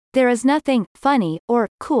There is nothing funny or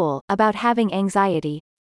cool about having anxiety.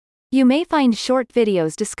 You may find short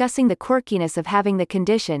videos discussing the quirkiness of having the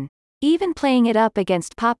condition, even playing it up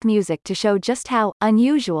against pop music to show just how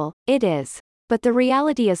unusual it is. But the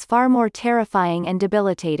reality is far more terrifying and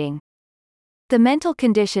debilitating. The mental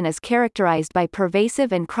condition is characterized by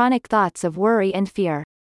pervasive and chronic thoughts of worry and fear.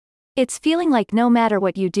 It's feeling like no matter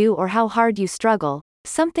what you do or how hard you struggle,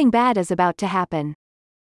 something bad is about to happen.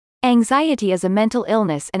 Anxiety is a mental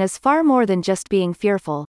illness and is far more than just being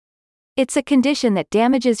fearful. It's a condition that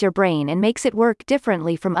damages your brain and makes it work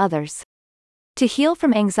differently from others. To heal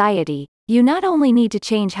from anxiety, you not only need to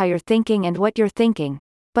change how you're thinking and what you're thinking,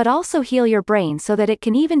 but also heal your brain so that it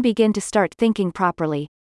can even begin to start thinking properly.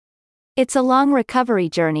 It's a long recovery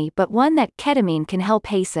journey, but one that ketamine can help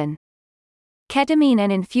hasten. Ketamine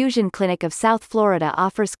and Infusion Clinic of South Florida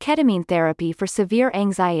offers ketamine therapy for severe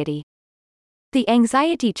anxiety. The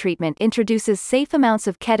anxiety treatment introduces safe amounts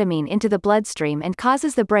of ketamine into the bloodstream and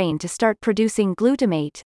causes the brain to start producing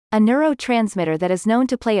glutamate, a neurotransmitter that is known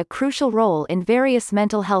to play a crucial role in various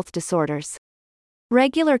mental health disorders.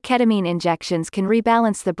 Regular ketamine injections can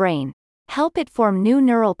rebalance the brain, help it form new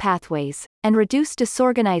neural pathways, and reduce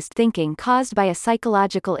disorganized thinking caused by a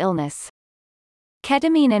psychological illness.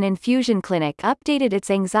 Ketamine and Infusion Clinic updated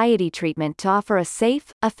its anxiety treatment to offer a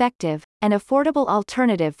safe, effective, and affordable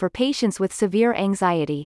alternative for patients with severe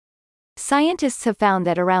anxiety. Scientists have found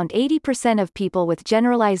that around 80% of people with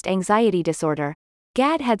generalized anxiety disorder,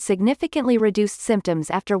 GAD, had significantly reduced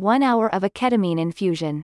symptoms after 1 hour of a ketamine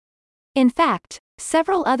infusion. In fact,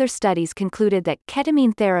 several other studies concluded that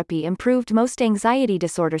ketamine therapy improved most anxiety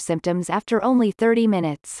disorder symptoms after only 30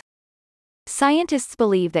 minutes. Scientists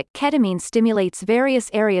believe that ketamine stimulates various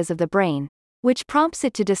areas of the brain, which prompts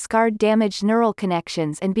it to discard damaged neural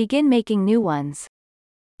connections and begin making new ones.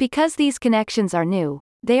 Because these connections are new,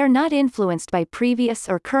 they are not influenced by previous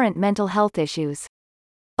or current mental health issues.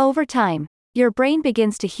 Over time, your brain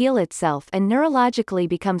begins to heal itself and neurologically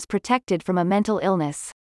becomes protected from a mental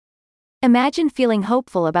illness. Imagine feeling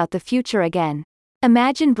hopeful about the future again.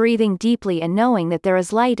 Imagine breathing deeply and knowing that there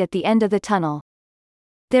is light at the end of the tunnel.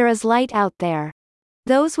 There is light out there.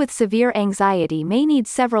 Those with severe anxiety may need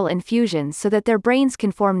several infusions so that their brains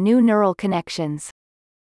can form new neural connections.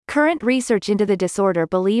 Current research into the disorder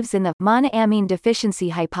believes in the monoamine deficiency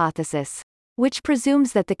hypothesis, which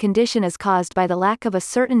presumes that the condition is caused by the lack of a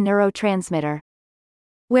certain neurotransmitter.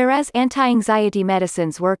 Whereas anti-anxiety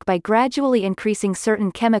medicines work by gradually increasing certain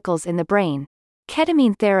chemicals in the brain,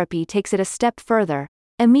 ketamine therapy takes it a step further,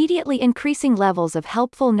 immediately increasing levels of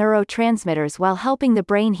helpful neurotransmitters while helping the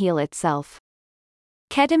brain heal itself.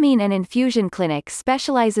 Ketamine and Infusion Clinic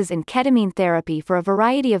specializes in ketamine therapy for a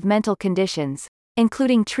variety of mental conditions,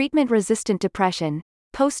 including treatment-resistant depression,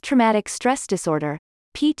 post-traumatic stress disorder,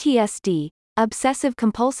 PTSD,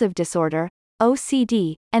 obsessive-compulsive disorder,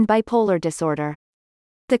 OCD, and bipolar disorder.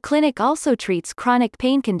 The clinic also treats chronic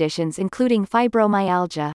pain conditions including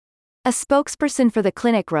fibromyalgia. A spokesperson for the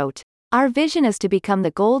clinic wrote, "Our vision is to become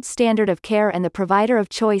the gold standard of care and the provider of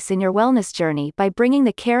choice in your wellness journey by bringing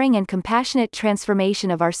the caring and compassionate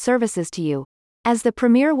transformation of our services to you, as the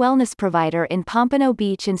premier wellness provider in Pompano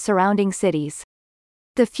Beach and surrounding cities.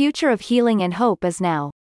 The future of healing and hope is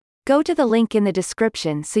now." Go to the link in the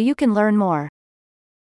description so you can learn more.